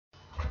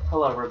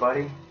Hello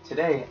everybody.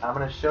 Today I'm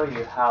going to show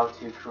you how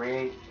to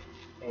create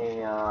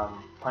a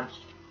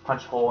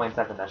punch hole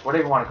inside the mesh.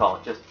 Whatever you want to call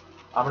it. Just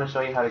I'm going to show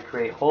you how to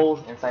create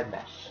holes inside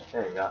mesh.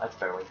 There you go. That's a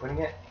better way of putting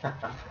it. All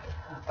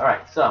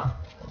right. So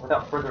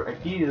without further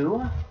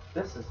ado,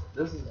 this is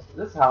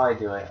how I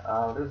do it.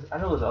 I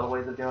know there's other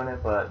ways of doing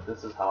it, but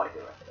this is how I do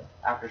it.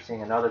 After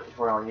seeing another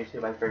tutorial on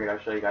YouTube, I figured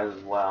I'd show you guys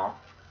as well.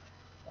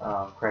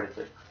 Credit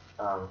to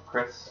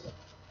Chris.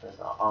 I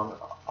don't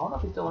know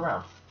if he's still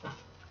around.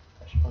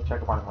 I'll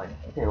check up on him later.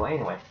 Okay, well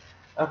anyway.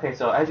 Okay,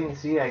 so as you can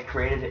see, I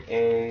created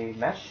a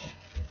mesh,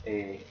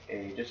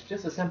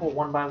 just a simple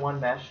 1x1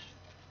 mesh,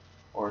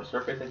 or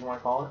surface as you want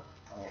to call it.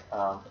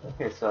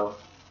 Okay, so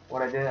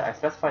what I did, I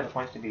specified the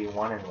points to be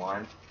 1 and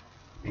 1,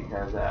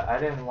 because I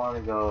didn't want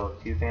to go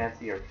too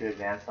fancy or too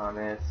advanced on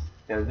this,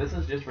 because this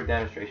is just for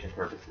demonstration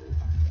purposes.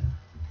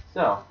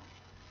 So,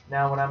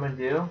 now what I'm going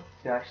to do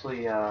to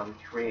actually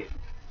create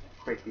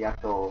the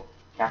actual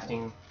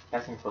casting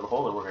for the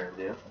hole that we're going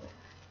to do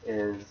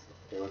is,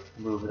 okay, let's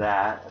move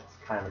that. That's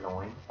kind of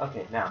annoying.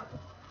 Okay, now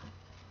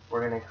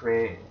we're going to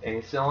create a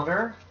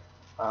cylinder.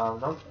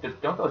 Don't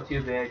go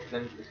too big, because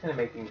then it's going to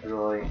make things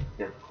really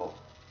difficult.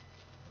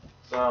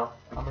 So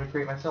I'm going to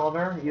create my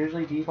cylinder.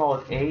 Usually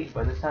default is 8,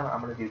 but this time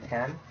I'm going to do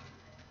 10,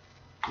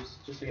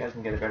 just so you guys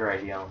can get a better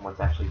idea on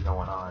what's actually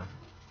going on.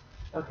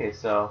 Okay,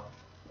 so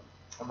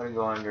I'm going to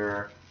go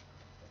under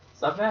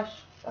submesh.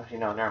 Actually,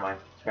 no, never mind.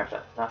 Scratch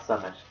that. Not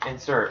submesh.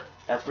 Insert.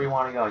 That's where you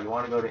want to go. You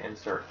want to go to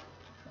insert.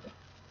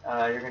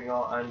 You're going to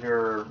go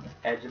under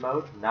edge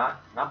mode,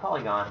 not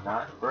polygon,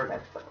 not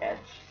vertex, but edge.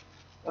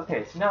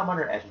 Okay, so now I'm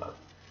under edge mode.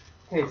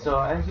 Okay, so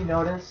as you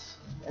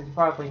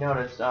probably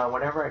noticed,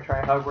 whenever I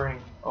try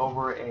hovering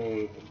over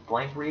a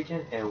blank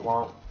region, it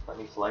won't let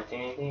me select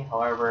anything.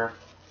 However,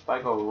 if I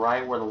go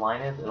right where the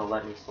line is, it'll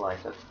let me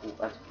select.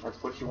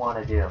 That's what you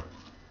want to do.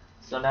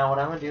 So now what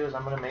I'm going to do is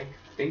I'm going to make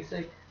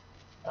basics.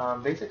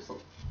 I'm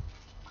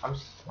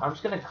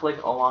just going to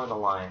click along the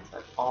lines.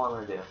 That's all I'm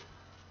going to do.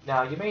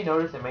 Now you may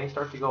notice it may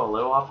start to go a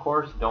little off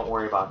course. Don't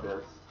worry about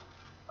this.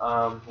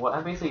 What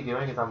I'm basically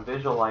doing is I'm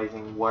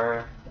visualizing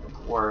where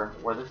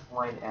this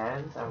line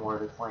ends and where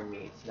this line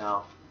meets.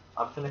 Now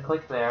I'm just gonna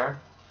click there.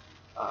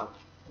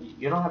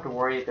 You don't have to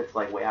worry if it's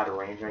like way out of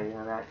range or anything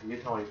like that. You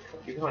can always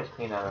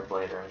clean that up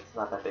later. It's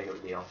not that big of a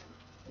deal.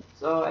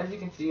 So as you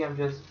can see, I'm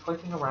just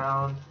clicking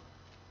around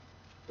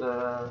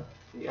the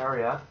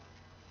area.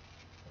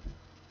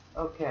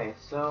 Okay,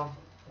 so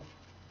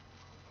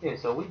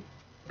we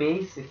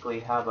basically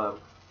have a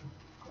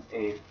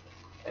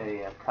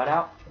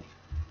cutout.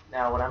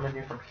 Now what I'm going to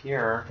do from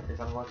here is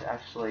I'm going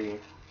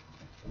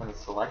to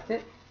select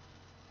it.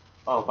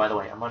 Oh, by the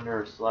way, I'm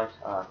under select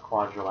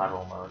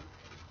quadrilateral mode.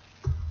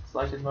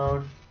 Selected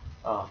mode.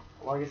 Oh,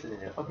 well, I guess it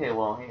didn't. Okay,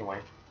 well,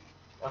 anyway.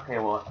 Okay,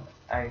 well,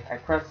 I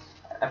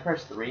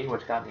pressed 3,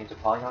 which got me into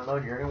polygon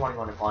mode. You're going to want to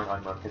go into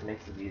polygon mode because it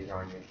makes it easier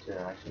on you to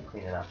actually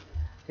clean it up.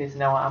 Okay, so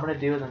now what I'm going to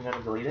do is I'm going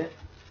to delete it.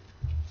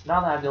 Now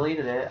that I've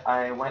deleted it,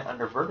 I went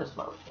under vertex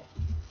mode.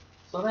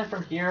 So then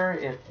from here,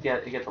 it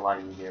gets a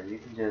lot easier. You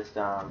can just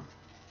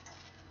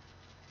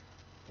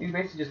you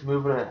basically just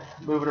move it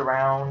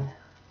around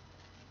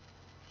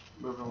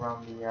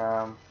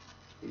the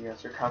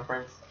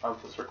circumference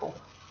of the circle.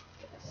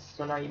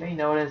 So now you may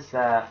notice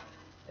that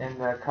in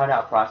the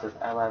cutout process,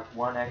 I left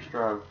one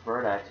extra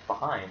vertex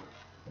behind.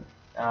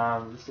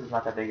 This is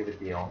not that big of a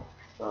deal.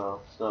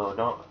 So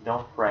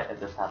don't fret if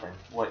this happens.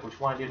 What you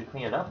want to do to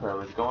clean it up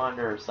though is go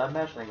under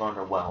submesh and then go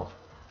under weld.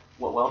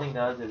 What welding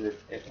does is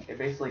it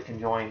basically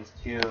conjoins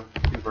two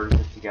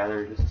vertices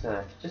together just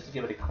to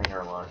give it a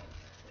cleaner look.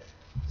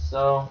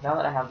 So now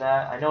that I have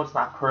that, I know it's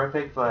not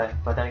perfect, but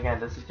then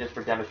again, this is just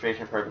for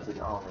demonstration purposes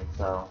only.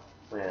 So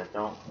yeah,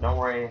 don't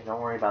worry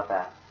about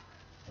that.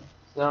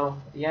 So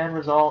the end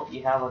result,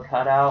 you have a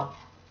cutout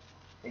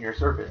in your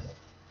surface.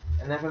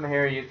 And then from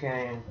here you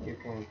can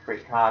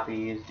create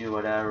copies, do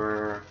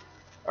whatever,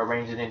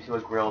 arrange it into a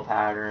grill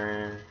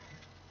pattern,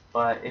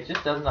 but it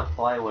just doesn't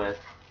apply with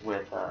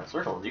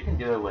circles. You can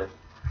do it with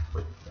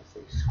let's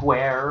say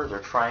squares or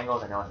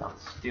triangles. I know it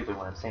sounds stupid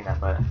when I'm saying that,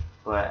 but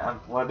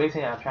what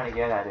basically I'm trying to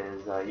get at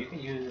is you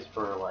can use this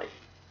for like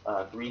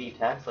 3D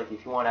text. Like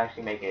if you want to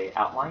actually make a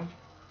outline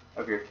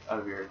of your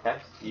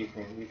text, you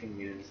can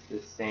use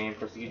this same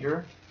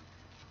procedure,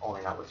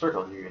 only not with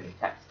circles. You're using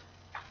text.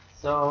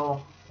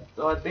 So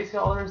that's basically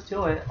all there is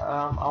to it.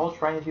 I will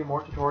try and do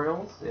more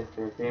tutorials if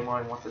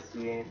anyone wants to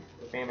see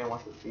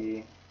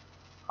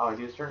how I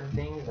do certain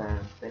things, and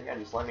then yeah,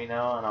 just let me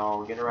know and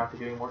I'll get around to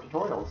doing more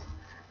tutorials.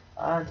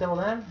 Until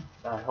then,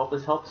 I hope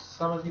this helps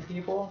some of you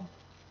people.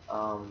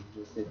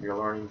 Just if you're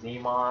learning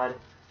Zmod,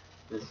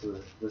 this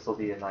will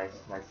be a nice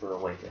little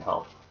way to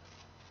help.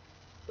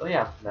 So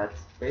yeah, that's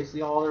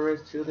basically all there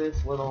is to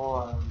this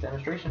little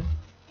demonstration.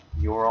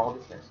 You're all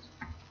dismissed.